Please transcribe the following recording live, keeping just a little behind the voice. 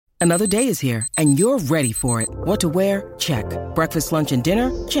Another day is here, and you're ready for it. What to wear? Check. Breakfast, lunch, and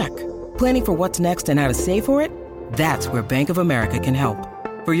dinner? Check. Planning for what's next and how to save for it? That's where Bank of America can help.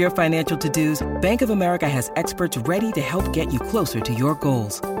 For your financial to-dos, Bank of America has experts ready to help get you closer to your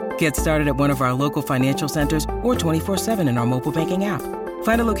goals. Get started at one of our local financial centers or 24/7 in our mobile banking app.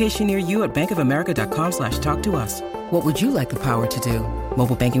 Find a location near you at bankofamerica.com/talktous. What would you like the power to do?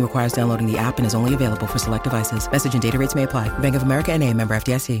 Mobile banking requires downloading the app and is only available for select devices. Message and data rates may apply. Bank of America N.A., member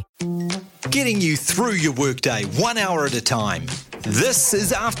FDIC. Getting you through your workday 1 hour at a time. This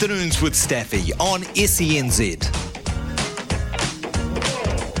is Afternoons with Staffy on SENZ.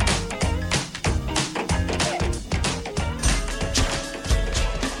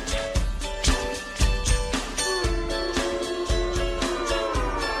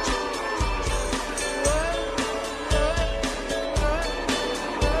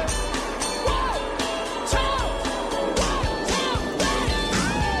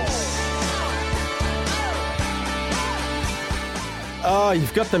 Oh,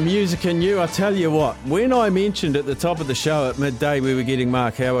 you've got the music in you. I tell you what, when I mentioned at the top of the show at midday we were getting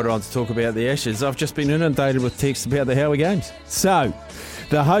Mark Howard on to talk about the Ashes, I've just been inundated with texts about the Howie games. So,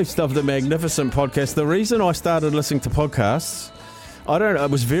 the host of the magnificent podcast, the reason I started listening to podcasts,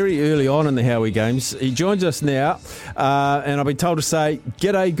 it was very early on in the Howie games. He joins us now, and I've been told to say,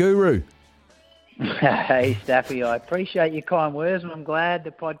 "G'day, Guru." Hey, Staffy, I appreciate your kind words, and I'm glad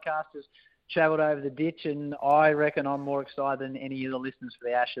the podcast has travelled over the ditch, and I reckon I'm more excited than any of the listeners for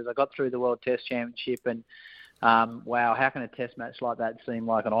the Ashes. I got through the World Test Championship, and wow, how can a Test match like that seem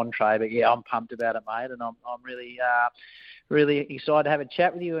like an entree? But yeah, I'm pumped about it, mate, and I'm really excited to have a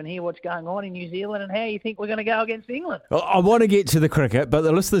chat with you and hear what's going on in New Zealand and how you think we're going to go against England. Well, I want to get to the cricket, but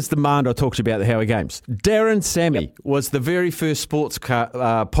the listeners demand I talk to you about the Howie games. Darren Sammy was the very first sports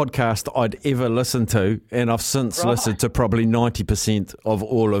podcast I'd ever listened to, and I've since listened to probably 90% of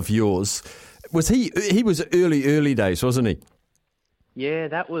all of yours. Was he was early days, wasn't he? Yeah,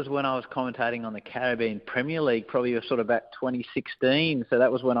 that was when I was commentating on the Caribbean Premier League, probably sort of about 2016. So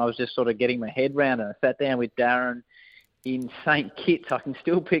that was when I was just sort of getting my head around it. I sat down with Darren in St. Kitts. I can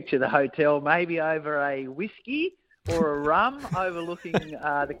still picture the hotel, maybe over a whiskey or a rum overlooking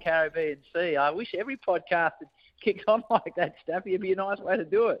the Caribbean Sea. I wish every podcast had kicked on like that, Staffy. It'd be a nice way to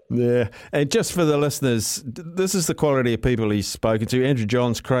do it. Yeah, and just for the listeners, this is the quality of people he's spoken to. Andrew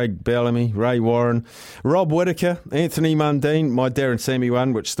Johns, Craig Bellamy, Ray Warren, Rob Whittaker, Anthony Mundine, my Darren Sammy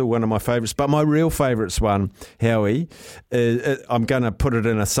one, which is still one of my favourites. But my real favourites one, Howie, I'm going to put it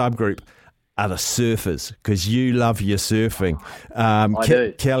in a subgroup, are the surfers, because you love your surfing. I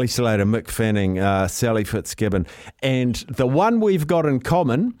do. Kelly Slater, Mick Fanning, Sally Fitzgibbon. And the one we've got in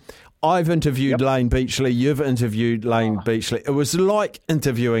common, I've interviewed Lane Beachley, you've interviewed Lane Beachley. It was like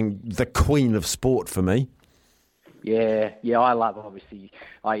interviewing the queen of sport for me. Yeah, I love, obviously,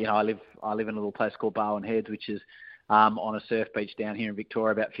 I live in a little place called Barwon Heads, which is on a surf beach down here in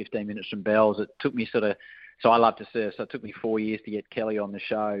Victoria, about 15 minutes from Bells. It took me so I love to surf, so it took me 4 years to get Kelly on the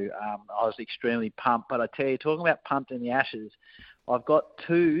show. I was extremely pumped, but I tell you, talking about pumped in the Ashes, I've got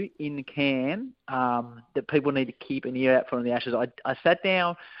two in the can that people need to keep an ear out for in the Ashes. I sat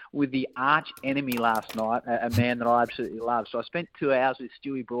down with the arch enemy last night, a man that I absolutely love. So I spent 2 hours with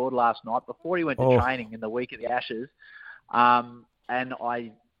Stewie Broad last night before he went to training in the week of the Ashes. And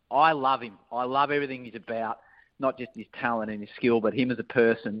I love him. I love everything he's about, not just his talent and his skill, but him as a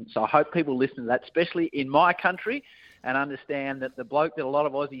person. So I hope people listen to that, especially in my country, and understand that the bloke that a lot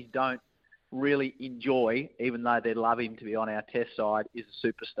of Aussies don't really enjoy, even though they'd love him to be on our Test side, is a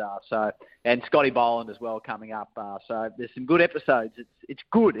superstar. So, and Scotty Boland as well coming up. So there's some good episodes. It's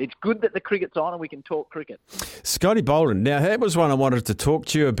good. It's good that the cricket's on and we can talk cricket. Scotty Boland. Now, that was one I wanted to talk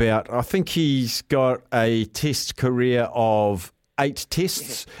to you about. I think he's got a Test career of 8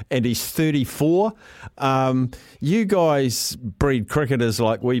 tests, and he's 34. You guys breed cricketers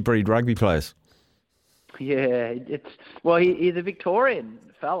like we breed rugby players. Yeah, he's a Victorian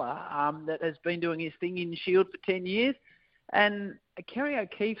fella that has been doing his thing in Shield for 10 years. And Kerry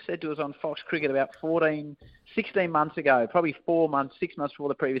O'Keefe said to us on Fox Cricket about 16 months ago, probably 6 months before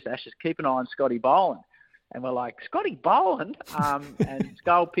the previous Ashes, keep an eye on Scotty Boland. And we're like, Scotty Boland? And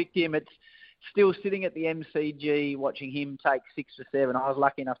Skull picked him. It's still sitting at the MCG watching him take 6 for 7. I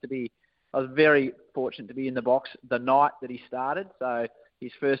was very fortunate to be in the box the night that he started. So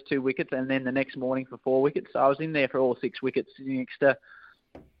his first 2 wickets and then the next morning for 4 wickets. So I was in there for all 6 wickets sitting next to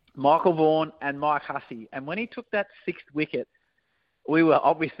Michael Vaughan and Mike Hussey. And when he took that 6th wicket, we were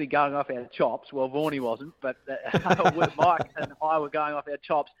obviously going off our chops. Well, Vaughanie wasn't, but Mike and I were going off our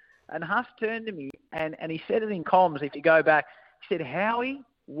chops. And Huss turned to me and he said it in comms, if you go back, he said, Howie,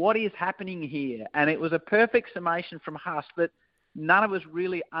 what is happening here? And it was a perfect summation from Huss that none of us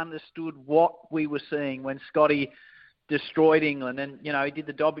really understood what we were seeing when Scotty destroyed England. And, you know, he did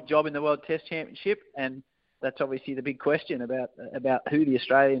the job in the World Test Championship, and that's obviously the big question about who the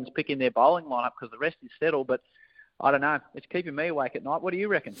Australians pick in their bowling lineup, because the rest is settled. But I don't know. It's keeping me awake at night. What do you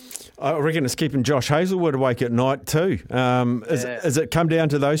reckon? I reckon it's keeping Josh Hazlewood awake at night too. Has it come down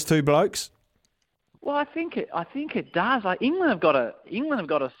to those two blokes? Well, I think it does. England have got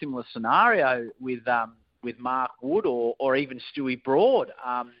a similar scenario with Mark Wood or even Stewie Broad,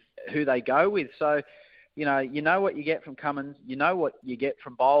 who they go with. So, you know what you get from Cummins. You know what you get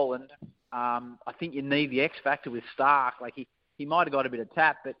from Boland. I think you need the X factor with Stark. Like he might have got a bit of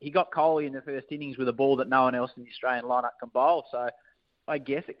tap, but he got Coley in the first innings with a ball that no one else in the Australian lineup can bowl. So I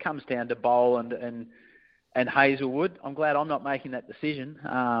guess it comes down to Boland and Hazlewood. I'm glad I'm not making that decision.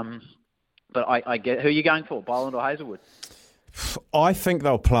 But I get who are you going for, Boland or Hazlewood? I think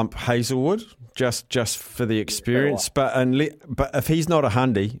they'll plump Hazlewood just for the experience. But if he's not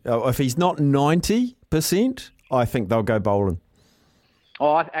 100, if he's not 90%, I think they'll go Boland.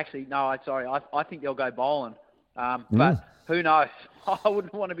 Oh, I think they'll go Boland. But who knows? I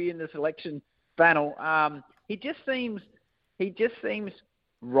wouldn't want to be in the selection panel. He just seems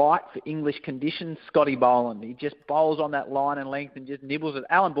right for English conditions, Scotty Boland. He just bowls on that line and length and just nibbles it.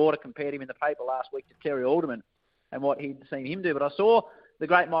 Alan Border compared him in the paper last week to Terry Alderman and what he'd seen him do. But I saw the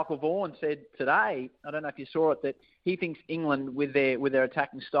great Michael Vaughan said today, I don't know if you saw it, that he thinks England with their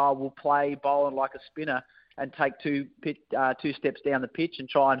attacking style will play Boland like a spinner and take two steps down the pitch and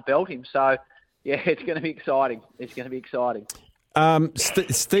try and belt him. So, yeah, it's going to be exciting.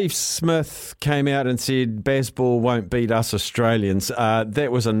 Steve Smith came out and said Bazball won't beat us Australians.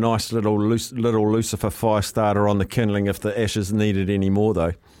 That was a nice little Lucifer fire starter on the kindling if the Ashes needed any more,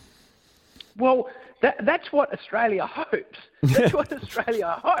 though. Well, that's what Australia hopes. That's what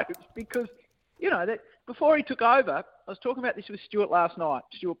Australia hopes, because, you know, that before he took over, I was talking about this with Stuart last night,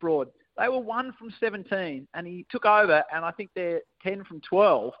 Stuart Broad. They were 1 from 17, and he took over, and I think they're 10 from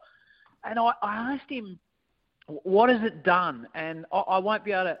 12. And I asked him, what has it done? And I won't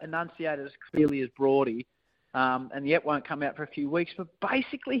be able to enunciate it as clearly as Broady, and yet won't come out for a few weeks. But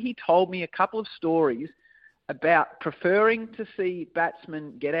basically, he told me a couple of stories about preferring to see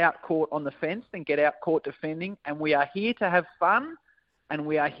batsmen get out caught on the fence than get out caught defending. And we are here to have fun, and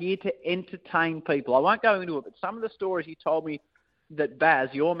we are here to entertain people. I won't go into it, but some of the stories he told me that Baz,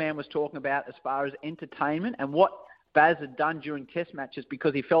 your man, was talking about as far as entertainment and what Baz had done during test matches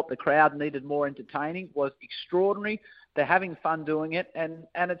because he felt the crowd needed more entertaining was extraordinary. They're having fun doing it, and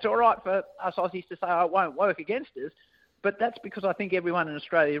it's all right for us Aussies to say, oh, it won't work against us, but that's because I think everyone in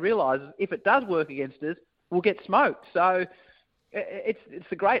Australia realises if it does work against us, we'll get smoked. So it's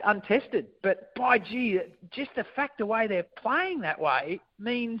the great untested, but by gee, just the fact the way they're playing that way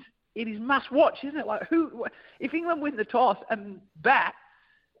means it is must-watch, isn't it? Like, if England win the toss and bat,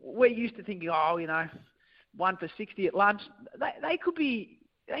 we're used to thinking, 1 for 60 at lunch. They could be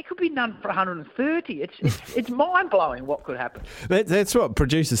none for 130. It's mind-blowing what could happen. That's what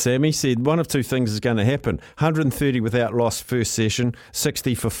producer Sammy said. One of two things is going to happen. 130 without loss first session,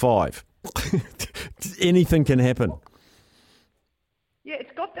 60 for 5. Anything can happen. Yeah,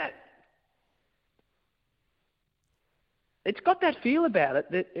 it's got that feel about it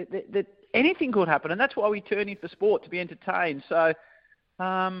that anything could happen, and that's why we turn in for sport, to be entertained. So,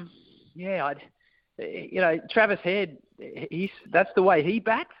 Travis Head, that's the way he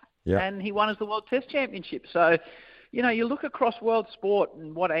bats, and he won us the World Test Championship. So, you look across world sport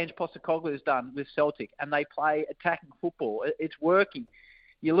and what Ange Postecoglou has done with Celtic, and they play attacking football. It's working.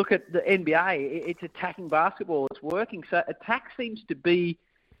 You look at the NBA, it's attacking basketball. It's working. So attack seems to be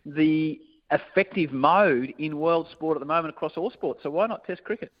the effective mode in world sport at the moment across all sports. So why not Test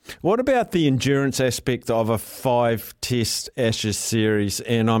cricket? What about the endurance aspect of a 5-test Ashes series?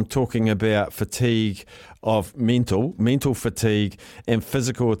 And I'm talking about fatigue of mental fatigue and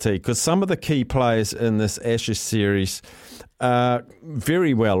physical fatigue, because some of the key players in this Ashes series are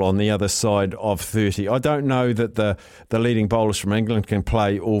very well on the other side of 30. I don't know that the leading bowlers from England can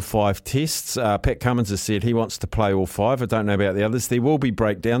play all 5 tests. Pat Cummins has said he wants to play all 5. I don't know about the others. There will be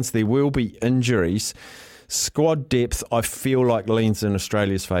breakdowns. There will be injuries. Squad depth, I feel like, leans in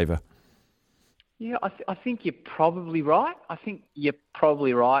Australia's favour. Yeah, I think you're probably right.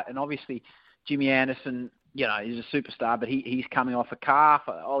 And obviously Jimmy Anderson, he's a superstar, but he's coming off a calf.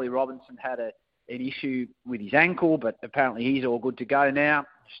 Ollie Robinson had an issue with his ankle, but apparently he's all good to go now.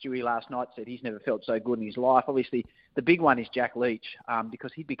 Stewie last night said he's never felt so good in his life. Obviously, the big one is Jack Leach,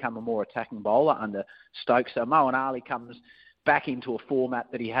 because he'd become a more attacking bowler under Stokes. So Moeen Ali comes back into a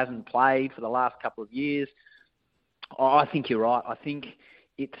format that he hasn't played for the last couple of years. I think you're right. I think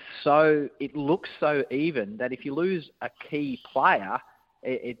it looks so even that if you lose a key player,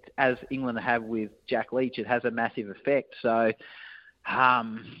 it as England have with Jack Leach, it has a massive effect. So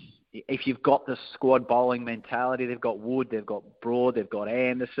if you've got the squad bowling mentality, they've got Wood, they've got Broad, they've got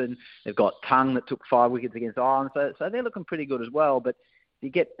Anderson, they've got Tongue that took 5 wickets against Ireland. So they're looking pretty good as well. But if you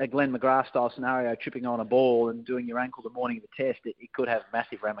get a Glenn McGrath-style scenario, tripping on a ball and doing your ankle the morning of the test, it could have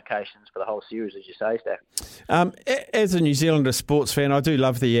massive ramifications for the whole series, as you say, Steph. As a New Zealander sports fan, I do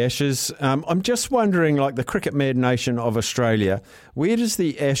love the Ashes. I'm just wondering, like the cricket mad nation of Australia, where does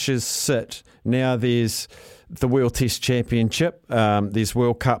the Ashes sit? Now there's the World Test Championship, there's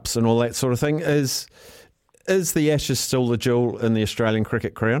World Cups and all that sort of thing. Is the Ashes still the jewel in the Australian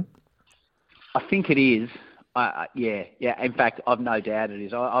cricket crown? I think it is. Yeah. In fact, I've no doubt it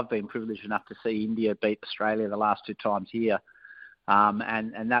is. I've been privileged enough to see India beat Australia the last 2 times here,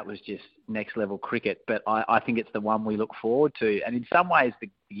 and that was just next level cricket. But I think it's the one we look forward to. And in some ways,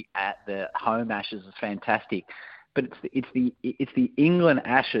 the home Ashes is fantastic. But it's the England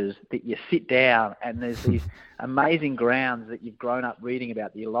Ashes that you sit down and there's these amazing grounds that you've grown up reading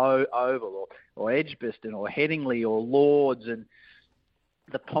about, the Low Oval or Edgbaston or Headingley or Lords, and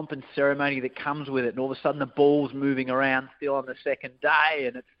the pomp and ceremony that comes with it, and all of a sudden the ball's moving around still on the second day,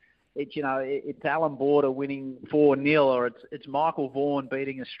 and it's Alan Border winning 4-0, or it's Michael Vaughan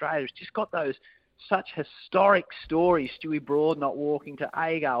beating Australia. It's just got those such historic stories. Stewie Broad not walking to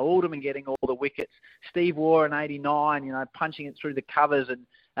Agar, Alderman getting all the wickets, Steve Waugh in '89, punching it through the covers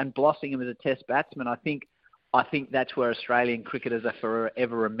and blossoming him as a Test batsman. I think that's where Australian cricketers are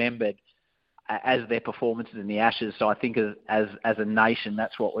forever remembered, as their performances in the Ashes. So I think as a nation,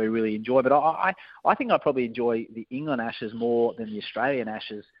 that's what we really enjoy. But I think I probably enjoy the England Ashes more than the Australian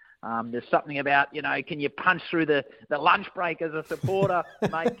Ashes. There's something about, can you punch through the lunch break as a supporter,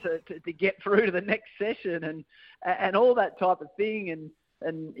 mate, to get through to the next session and all that type of thing.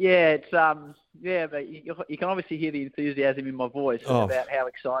 And yeah, it's but you can obviously hear the enthusiasm in my voice about how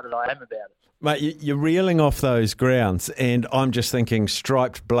excited I am about it. Mate, you're reeling off those grounds, and I'm just thinking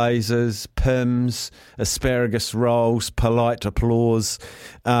striped blazers, Pims, asparagus rolls, polite applause.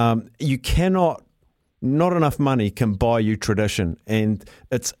 You cannot, not enough money can buy you tradition, and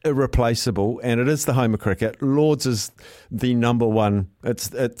it's irreplaceable, and it is the home of cricket. Lords is the number one. It's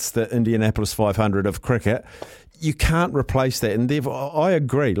the Indianapolis 500 of cricket. You can't replace that, and therefore I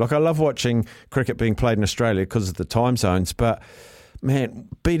agree. Like, I love watching cricket being played in Australia because of the time zones, but man,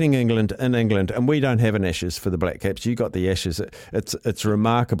 beating England in England, and we don't have an Ashes for the Black Caps. You got the Ashes. It's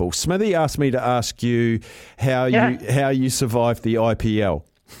remarkable. Smithy asked me to ask you how you survived the IPL.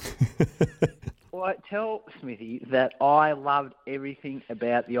 Well, tell Smithy that I loved everything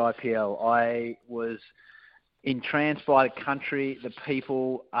about the IPL. I was entranced by the country, the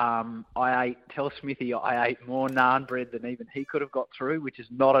people. Tell Smithy I ate more naan bread than even he could have got through, which is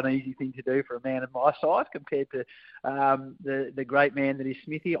not an easy thing to do for a man of my size compared to the great man that is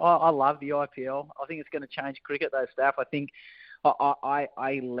Smithy. I love the IPL. I think it's going to change cricket, though, Staff. I think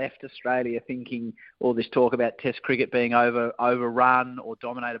I left Australia thinking all this talk about Test cricket being overrun or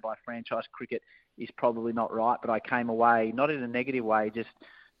dominated by franchise cricket is probably not right, but I came away, not in a negative way, just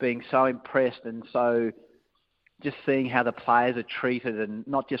being so impressed and so just seeing how the players are treated, and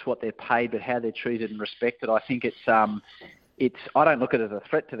not just what they're paid, but how they're treated and respected. I think it's I don't look at it as a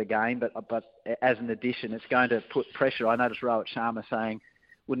threat to the game, but as an addition, it's going to put pressure. I noticed Rohit Sharma saying,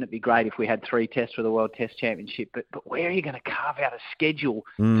 wouldn't it be great if we had 3 tests for the World Test Championship? But where are you going to carve out a schedule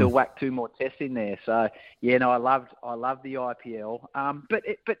to whack 2 more tests in there? So yeah, no, I love the IPL.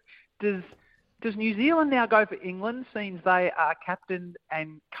 But does New Zealand now go for England, since they are captained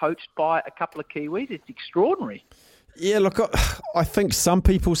and coached by a couple of Kiwis? It's extraordinary. Yeah, look, I think some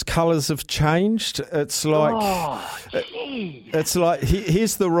people's colours have changed. It's like, it's like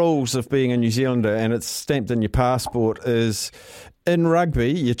here's the rules of being a New Zealander, and it's stamped in your passport. Is in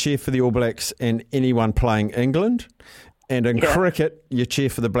rugby, you cheer for the All Blacks and anyone playing England, and in cricket, you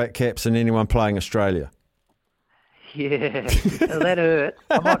cheer for the Black Caps and anyone playing Australia. Yeah, that hurt.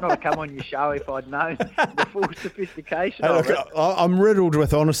 I might not have come on your show if I'd known the full sophistication of it. I'm riddled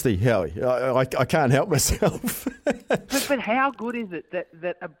with honesty, Howie. I can't help myself. but how good is it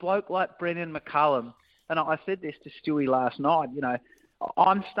that a bloke like Brendan McCullum, and I said this to Stewie last night,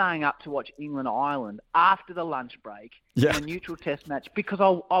 I'm staying up to watch England-Ireland after the lunch break in a neutral test match because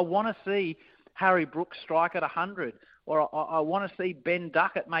I want to see Harry Brooks strike at 100, or I want to see Ben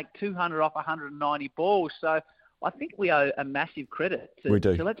Duckett make 200 off 190 balls. So I think we owe a massive credit to, we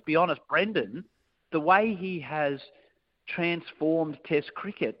do. So let's be honest, Brendan, the way he has transformed Test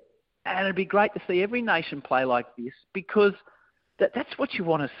cricket, and it'd be great to see every nation play like this, because that's what you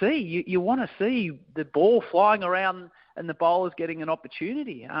want to see. You want to see the ball flying around and the bowler's getting an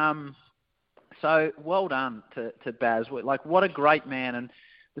opportunity. So well done to Baz. Like, what a great man. And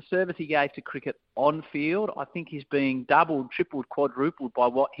the service he gave to cricket on field, I think he's being doubled, tripled, quadrupled by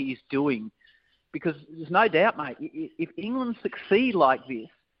what he's doing. Because there's no doubt, mate, if England succeed like this,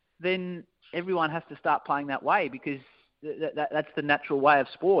 then everyone has to start playing that way, because that's the natural way of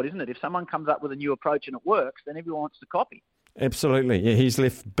sport, isn't it? If someone comes up with a new approach and it works, then everyone wants to copy. Absolutely. Yeah, he's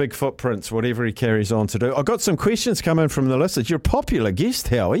left big footprints, whatever he carries on to do. I've got some questions coming from the listeners. You're a popular guest,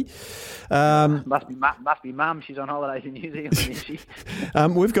 Howie. Must be Mum. She's on holidays in New Zealand, isn't she?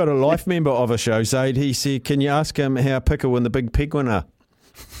 We've got a life member of a show, Zaid. He said, can you ask him how Pickle and the Big Penguin are?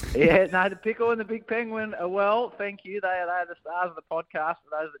 Yeah, no, the Pickle and the Big Penguin are well, thank you. They are the stars of the podcast. For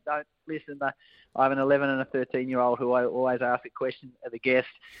those that don't listen, I have an 11 and a 13-year-old who I always ask a question of the guest.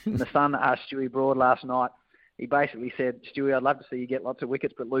 And the son asked Stewie Broad last night. He basically said, Stewie, I'd love to see you get lots of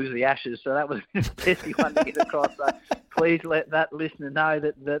wickets but lose the Ashes. So that was a testy one to get across. So please let that listener know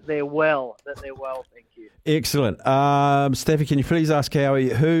that they're well. Thank you. Excellent. Staffy, can you please ask Howie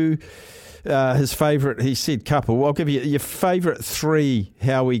who his favourite, he said couple. I'll give you your favourite 3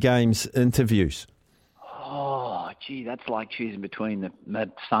 Howie Games interviews. Oh, gee, that's like choosing between my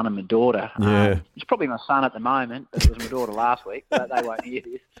son and my daughter. Yeah. It's probably my son at the moment. It was my daughter last week, but they won't hear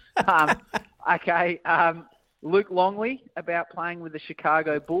this. Okay. Luke Longley about playing with the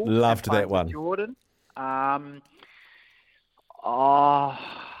Chicago Bulls. Loved that one. Jordan. There's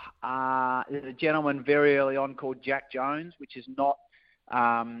a gentleman very early on called Jack Jones, which is not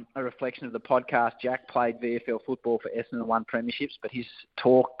a reflection of the podcast. Jack played VFL football for Essendon and won premierships, but his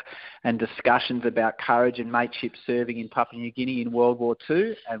talk and discussions about courage and mateship serving in Papua New Guinea in World War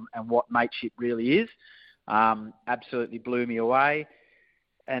II and what mateship really is absolutely blew me away.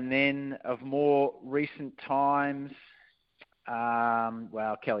 And then of more recent times,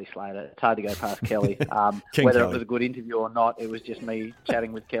 Kelly Slater. It's hard to go past Kelly. Whether Kelly. It was a good interview or not, it was just me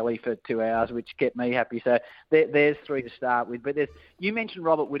chatting with Kelly for 2 hours, which kept me happy. So there's 3 to start with. But you mentioned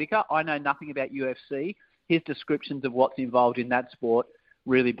Robert Whittaker. I know nothing about UFC. His descriptions of what's involved in that sport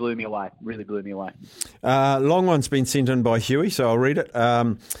really blew me away. Long one's been sent in by Huey, so I'll read it.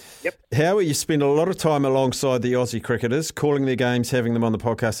 Yep. Howie, you spend a lot of time alongside the Aussie cricketers, calling their games, having them on the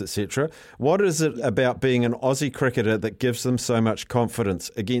podcast, etc. What is it about being an Aussie cricketer that gives them so much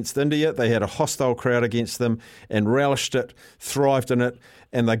confidence? Against India, they had a hostile crowd against them and relished it, thrived in it,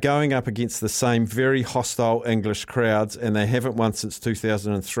 and they're going up against the same very hostile English crowds, and they haven't won since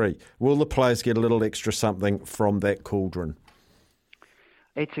 2003. Will the players get a little extra something from that cauldron?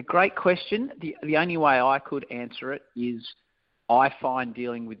 It's a great question. The only way I could answer it is I find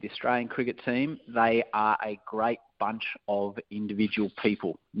dealing with the Australian cricket team, they are a great bunch of individual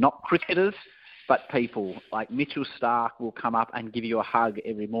people. Not cricketers, but people. Like Mitchell Starc will come up and give you a hug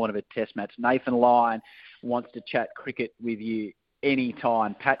every morning of a test match. Nathan Lyon wants to chat cricket with you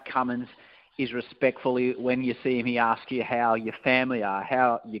anytime. Pat Cummins is respectful. When you see him, he asks you how your family are,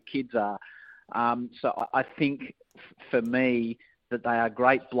 how your kids are. So I think for me, that they are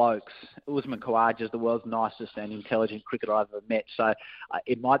great blokes. Usman Khawaja is the world's nicest and intelligent cricketer I've ever met. So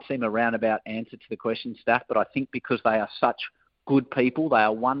it might seem a roundabout answer to the question, Staff, but I think because they are such good people, they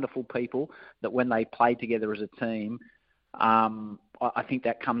are wonderful people, that when they play together as a team, I think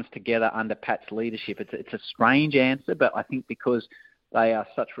that comes together under Pat's leadership. It's a strange answer, but I think because they are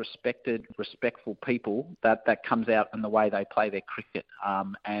such respectful people, that comes out in the way they play their cricket.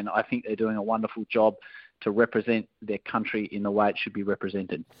 And I think they're doing a wonderful job to represent their country in the way it should be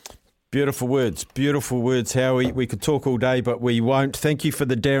represented. Beautiful words, Howie. We could talk all day, but we won't. Thank you for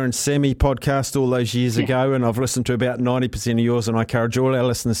the Darren Sammy podcast all those years ago, and I've listened to about 90% of yours, and I encourage all our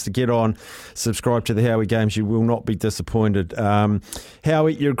listeners to get on, subscribe to the Howie Games. You will not be disappointed.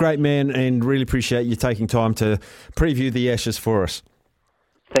 Howie, you're a great man, and really appreciate you taking time to preview the Ashes for us.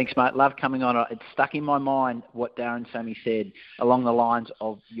 Thanks, mate. Love coming on. It stuck in my mind what Darren Sammy said along the lines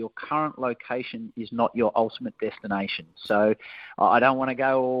of your current location is not your ultimate destination. So I don't want to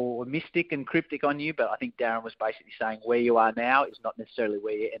go all mystic and cryptic on you, but I think Darren was basically saying where you are now is not necessarily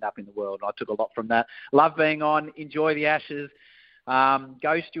where you end up in the world. And I took a lot from that. Love being on. Enjoy the Ashes. Go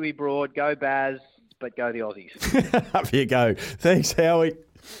Stewie Broad. Go Baz. But go the Aussies. Up you go. Thanks, Howie.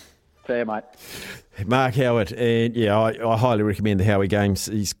 See you, mate. Mark Howard, and yeah, I highly recommend the Howie Games.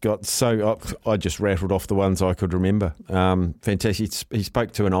 He's got I just rattled off the ones I could remember. Fantastic. He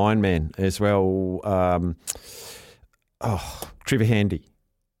spoke to an Iron Man as well. Trevor Hendy,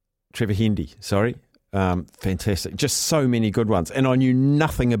 sorry. Fantastic. Just so many good ones. And I knew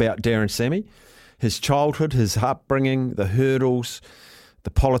nothing about Darren Sammy, his childhood, his upbringing, the hurdles,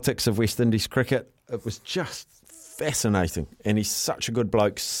 the politics of West Indies cricket. It was just fascinating. And he's such a good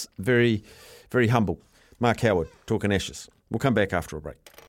bloke, very, very humble. Mark Howard talking Ashes. We'll come back after a break.